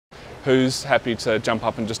who's happy to jump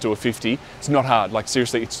up and just do a 50. It's not hard, like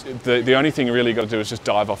seriously, it's the only thing you really got to do is just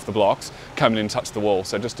dive off the blocks, come in and touch the wall.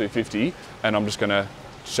 So just do 50 and I'm just going to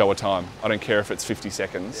show a time. I don't care if it's 50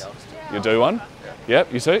 seconds. You do one?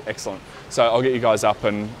 Yep, you too? Excellent. So I'll get you guys up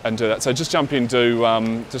and do that. So just jump in,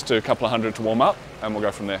 just do a couple of hundred to warm up and we'll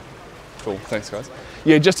go from there. Cool, thanks guys.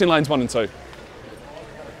 Yeah, just in lanes 1 and 2.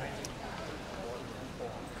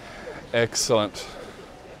 Excellent.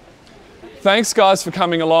 Thanks guys for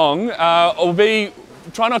coming along.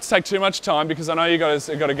 Try not to take too much time because I know you guys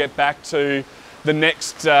have got to get back to the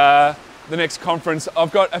next conference.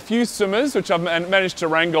 I've got a few swimmers which I've managed to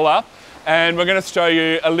wrangle up, and we're going to show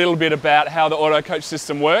you a little bit about how the AutoCoach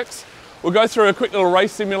system works. We'll go through a quick little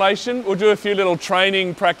race simulation. We'll do a few little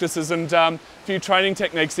training practices and a few training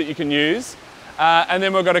techniques that you can use. And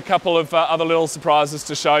then we've got a couple of other little surprises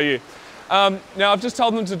to show you. Now I've just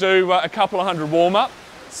told them to do a couple of hundred warm up.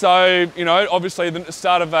 So, you know, obviously at the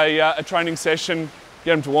start of a training session,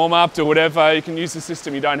 get them to warm up, do whatever. You can use the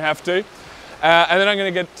system, you don't have to. And then I'm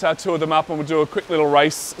going to get 2 of them up and we'll do a quick little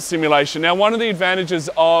race simulation. Now, one of the advantages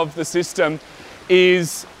of the system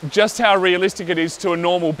is just how realistic it is to a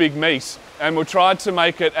normal big meet. And we'll try to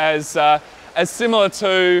make it as similar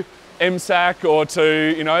to MSAC or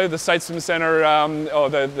to, you know, the State Swim Centre or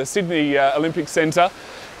the Sydney Olympic Centre,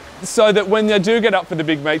 so that when they do get up for the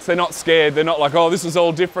big meets, they're not scared. They're not like, oh, this is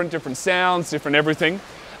all different sounds, different everything.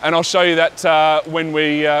 And I'll show you that when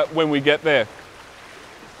we get there.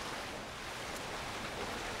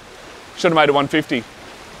 Should have made a 150.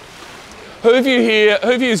 Who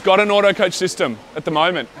of you's got an AutoCoach system at the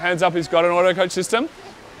moment? Hands up who's got an AutoCoach system.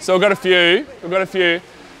 So we've got a few.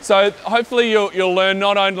 So hopefully you'll learn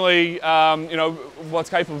not only you know, what's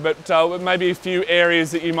capable, but maybe a few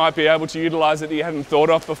areas that you might be able to utilise that you hadn't thought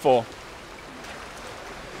of before.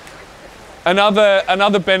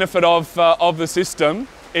 Another benefit of the system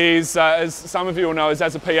is, as some of you will know, is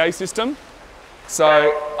as a PA system. So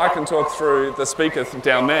I can talk through the speaker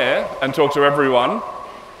down there and talk to everyone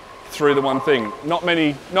through the one thing. Not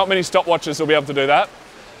many stopwatches will be able to do that.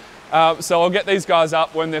 So I'll get these guys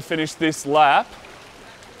up when they've finished this lap.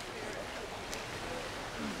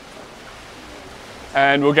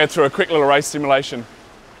 And we'll get through a quick little race simulation.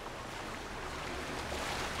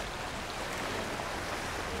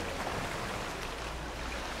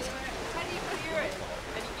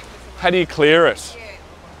 How do you clear it?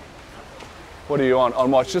 What are you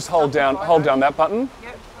on watch? Just hold down that button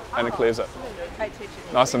and it clears it.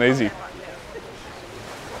 Nice and easy.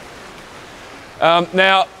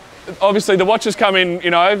 Now, obviously the watches come in, you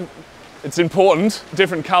know, it's important,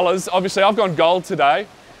 different colours. Obviously I've gone gold today,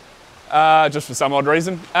 just for some odd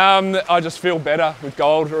reason. I just feel better with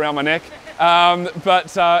gold around my neck.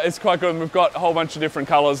 But it's quite good. We've got a whole bunch of different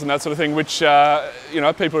colours and that sort of thing, which, you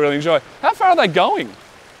know, people really enjoy. How far are they going?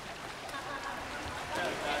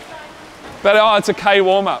 But oh, it's a K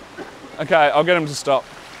warm-up. Okay, I'll get them to stop.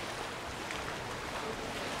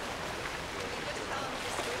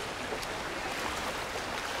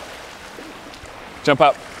 Jump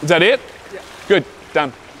up. Is that it? Yeah. Good,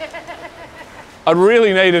 done. I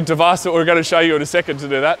really need a device that we're going to show you in a second to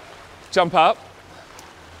do that. Jump up.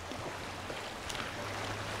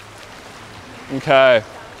 Okay.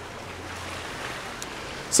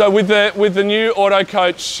 So with the new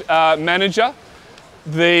AutoCoach manager,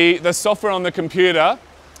 the software on the computer.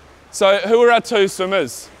 So who are our 2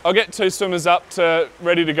 swimmers? I'll get 2 swimmers up to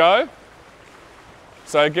ready to go.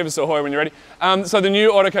 So give us a hoy when you're ready. So the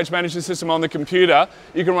new AutoCoach management system on the computer,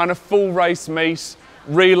 you can run a full race meet,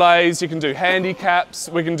 relays, you can do handicaps,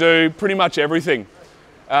 we can do pretty much everything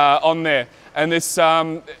on there. And this,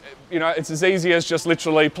 you know, it's as easy as just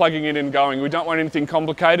literally plugging it in and going. We don't want anything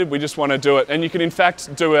complicated, we just want to do it. And you can in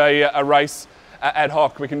fact do a race ad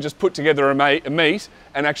hoc. We can just put together a meet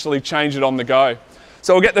and actually change it on the go.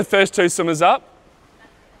 So we'll get the first 2 swimmers up.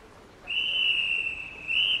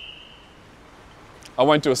 I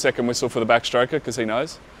won't do a second whistle for the backstroker because he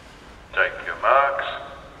knows. Take your marks.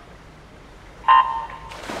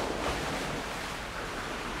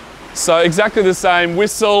 So exactly the same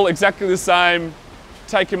whistle, exactly the same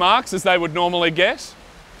take your marks as they would normally get.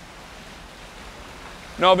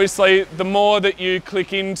 Now obviously the more that you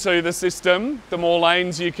click into the system, the more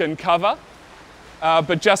lanes you can cover.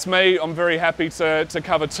 But just me, I'm very happy to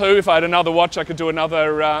cover 2. If I had another watch, I could do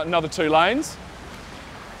another 2 lanes.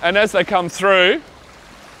 And as they come through,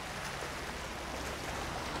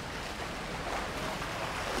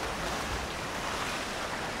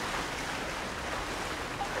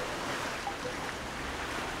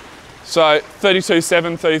 so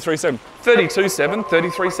 32.7, 33.7. 32.7,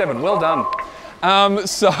 33.7, well done.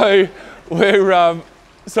 So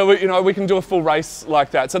we can do a full race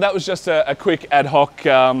like that. So that was just a quick ad hoc,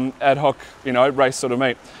 race sort of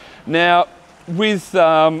meet. Now, with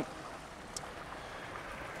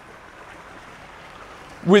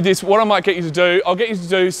this, what I might get you to do, I'll get you to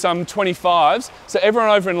do some 25s. So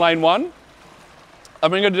everyone over in lane 1,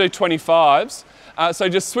 I'm going to do 25s. So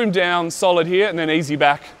just swim down solid here and then easy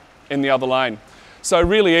back in the other lane. So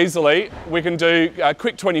really easily, we can do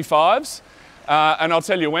quick 25s, and I'll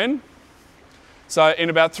tell you when. So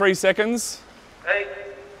in about 3 seconds. 8,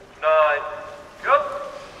 9, go.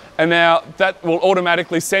 And now that will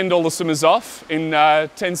automatically send all the swimmers off in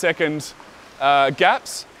 10-second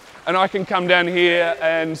gaps. And I can come down here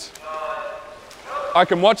and I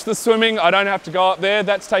can watch the swimming. I don't have to go up there.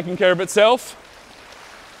 That's taking care of itself.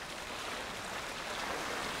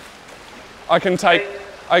 I can take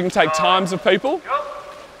times of people.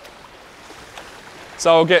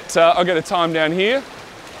 So I'll get a time down here.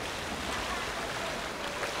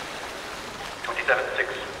 27.6.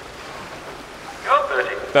 Go.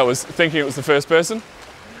 30. That was thinking it was the first person.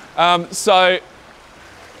 So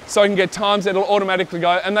I can get times that'll automatically go,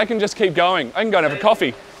 and they can just keep going. I can go and have a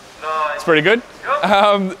coffee. 9. It's pretty good.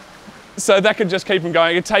 So that can just keep them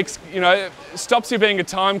going. It takes, stops you being a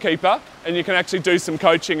timekeeper, and you can actually do some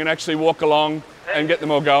coaching and actually walk along and get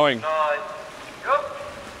them all going. 9, go.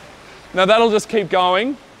 Now that'll just keep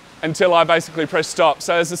going until I basically press stop.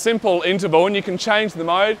 So it's a simple interval, and you can change the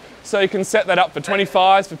mode. So you can set that up for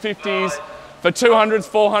 25s, for 50s, for 200s,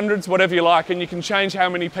 400s, whatever you like, and you can change how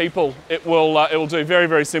many people it will do very,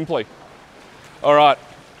 very simply. All right,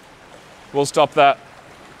 we'll stop that.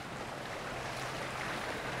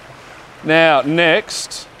 Now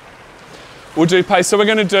next, we'll do pace. So we're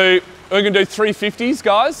going to do 350s,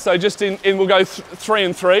 guys. So just we'll go 3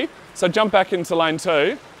 and 3. So jump back into lane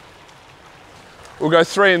 2. We'll go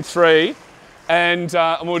 3 and 3, and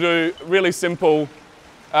we'll do really simple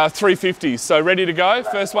 350s. So ready to go?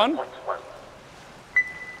 First one.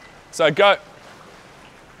 So go.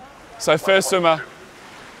 So first swimmer.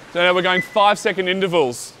 So now we're going 5-second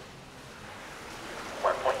intervals.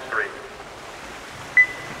 1.3.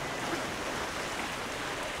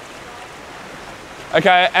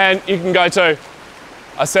 Okay, and you can go too.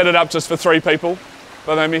 I set it up just for 3 people,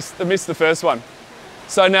 but they missed the first one.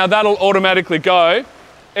 So now that'll automatically go.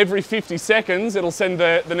 Every 50 seconds, it'll send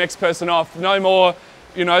the next person off. No more,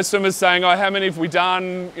 swimmers saying, oh, how many have we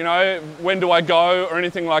done? When do I go? Or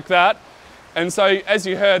anything like that. And so, as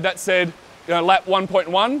you heard, that said, lap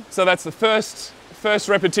 1.1. So that's the first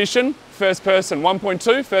repetition, first person.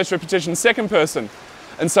 1.2, first repetition, second person.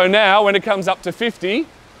 And so now, when it comes up to 50,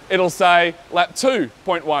 it'll say lap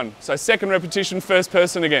 2.1. So second repetition, first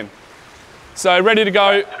person again. So ready to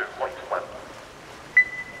go. 2.1.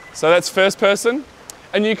 So that's first person.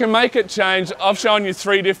 And you can make it change. I've shown you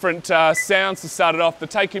 3 different sounds to start it off. The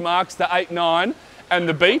take your marks, the 8, 9, and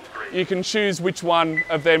the beep. You can choose which one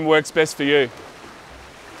of them works best for you.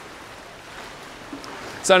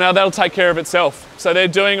 So now that'll take care of itself. So they're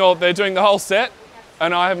doing the whole set,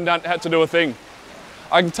 and I haven't had to do a thing.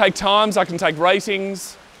 I can take times, I can take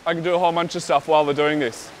ratings, I can do a whole bunch of stuff while they're doing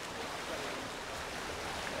this.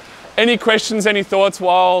 Any questions, any thoughts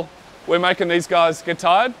while we're making these guys get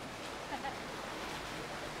tired?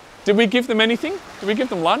 Did we give them anything? Did we give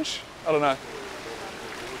them lunch? I don't know.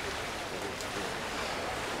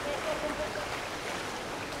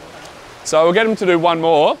 So we'll get them to do one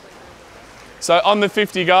more. So on the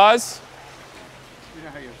 50 guys. You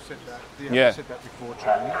know how you set that? Do you Yeah. have to set that before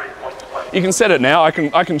training? You can set it now. I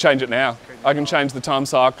can change it now. I can change the time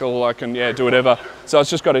cycle. I can do whatever. So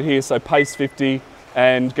it's just got it here. So pace 50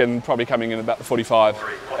 and probably coming in about the 45,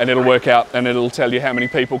 and it'll work out and it'll tell you how many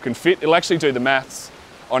people can fit. It'll actually do the maths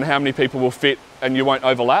on how many people will fit and you won't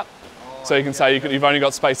overlap. So you can say you've only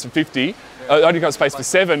got space for 50, only got space for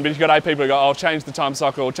 7, but you've got 8 people who go, I'll change the time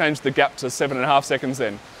cycle or change the gap to 7.5 seconds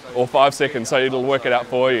then, or 5 seconds, so it'll work it out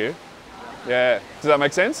for you. Yeah, does that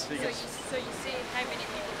make sense? So you see how many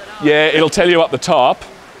people that are. Yeah, it'll tell you up the top.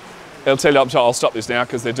 It'll tell you up top, I'll stop this now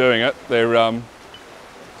because they're doing it.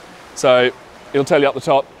 So it'll tell you up the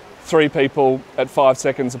top, 3 people at 5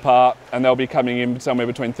 seconds apart, and they'll be coming in somewhere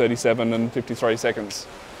between 37 and 53 seconds.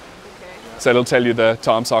 So it'll tell you the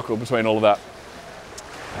time cycle between all of that.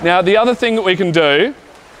 Now the other thing that we can do,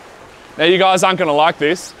 now you guys aren't going to like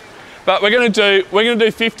this, but we're going to do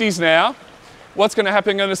 50s now. What's going to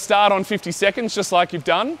happen? We're going to start on 50 seconds just like you've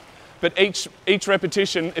done, but each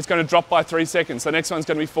repetition is going to drop by 3 seconds. So next one's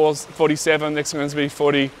going to be 47, next one's going to be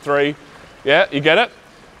 43. Yeah, you get it?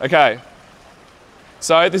 Okay.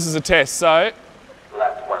 So this is a test. So,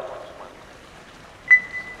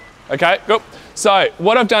 okay, good. So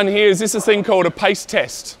what I've done here is this is a thing called a pace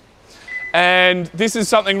test. And this is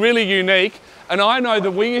something really unique. And I know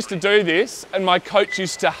that we used to do this and my coach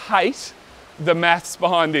used to hate the maths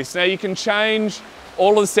behind this. Now you can change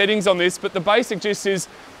all of the settings on this, but the basic gist is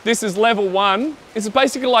this is level 1. It's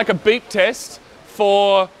basically like a beep test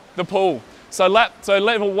for the pool. So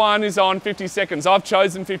level 1 is on 50 seconds. I've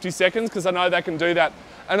chosen 50 seconds because I know they can do that.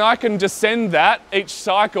 And I can descend that each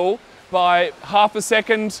cycle by half a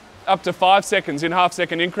second up to 5 seconds in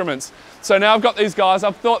half-second increments. So now I've got these guys,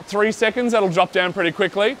 I've thought 3 seconds, that'll drop down pretty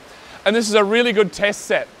quickly. And this is a really good test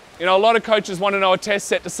set. You know, a lot of coaches want to know a test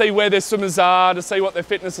set to see where their swimmers are, to see what their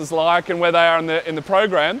fitness is like and where they are in the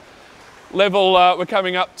program. Level, we're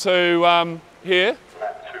coming up to here.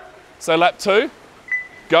 Lap 2. So lap 2,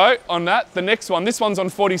 go on that. The next one, this one's on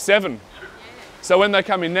 47. So when they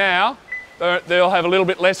come in now, they'll have a little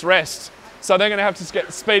bit less rest. So they're going to have to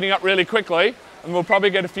get speeding up really quickly, and we'll probably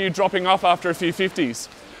get a few dropping off after a few 50s.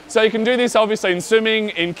 So you can do this obviously in swimming,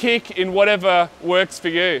 in kick, in whatever works for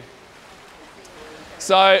you.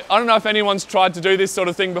 So I don't know if anyone's tried to do this sort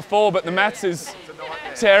of thing before, but the maths is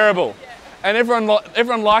terrible. And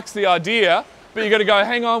everyone likes the idea, but you've got to go,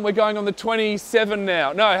 hang on, we're going on the 27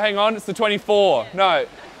 now. No, hang on, it's the 24. No.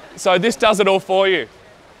 So this does it all for you.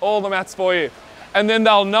 All the maths for you. And then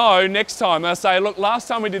they'll know next time, they'll say, look, last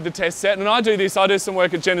time we did the test set, and I do this, I do some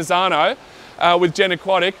work at Genazzano with Gen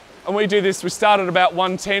Aquatic, and we do this, we start at about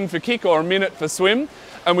 110 for kick or a minute for swim,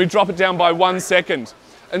 and we drop it down by 1 second.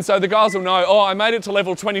 And so the guys will know, oh, I made it to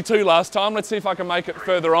level 22 last time, let's see if I can make it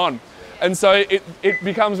further on. And so it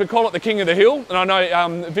becomes, we call it the king of the hill, and I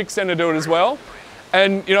know Vic Centre do it as well.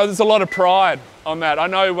 And you know, there's a lot of pride on that. I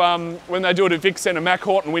know when they do it at Vic Centre, Mac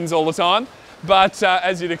Horton wins all the time, but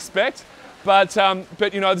as you'd expect. But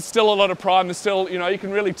you know, there's still a lot of pride, and there's still, you know, you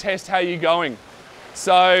can really test how you're going.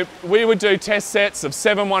 So we would do test sets of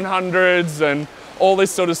 7 100s and all this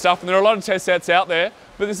sort of stuff, and there are a lot of test sets out there,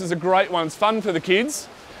 but this is a great one. It's fun for the kids,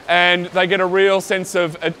 and they get a real sense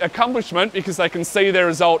of accomplishment because they can see their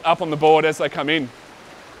result up on the board as they come in.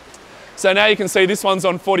 So now you can see this one's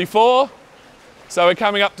on 44. So we're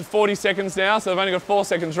coming up to 40 seconds now, so they've only got 4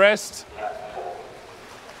 seconds rest.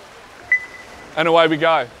 And away we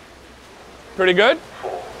go. Pretty good?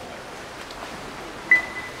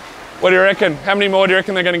 What do you reckon? How many more do you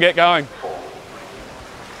reckon they're going to get going?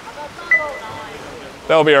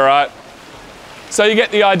 They'll be all right. So you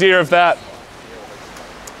get the idea of that.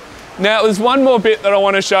 Now, there's one more bit that I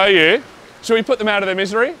want to show you. Should we put them out of their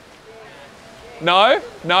misery? No?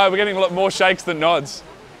 No, we're getting a lot more shakes than nods.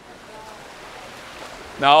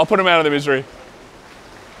 No, I'll put them out of their misery.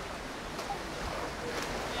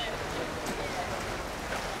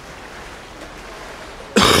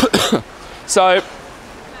 So,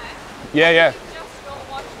 yeah.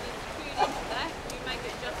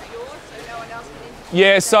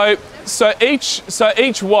 Yeah, so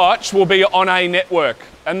each watch will be on a network,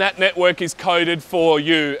 and that network is coded for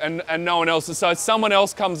you and no one else's. So if someone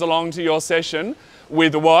else comes along to your session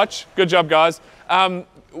with a watch, good job guys,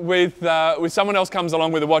 with someone else comes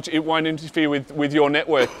along with a watch, it won't interfere with your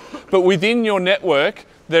network. But within your network,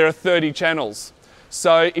 there are 30 channels.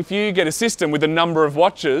 So if you get a system with a number of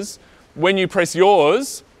watches, when you press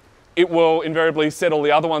yours, it will invariably set all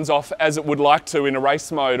the other ones off as it would like to in a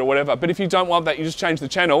race mode or whatever. But if you don't want that, you just change the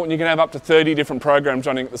channel and you can have up to 30 different programs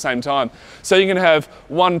running at the same time. So you can have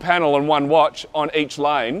one panel and one watch on each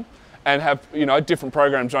lane and have, you know, different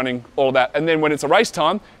programs running all of that. And then when it's a race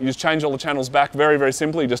time, you just change all the channels back very, very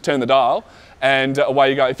simply. You just turn the dial and away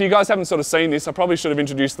you go. If you guys haven't sort of seen this, I probably should have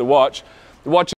introduced the watch. The watch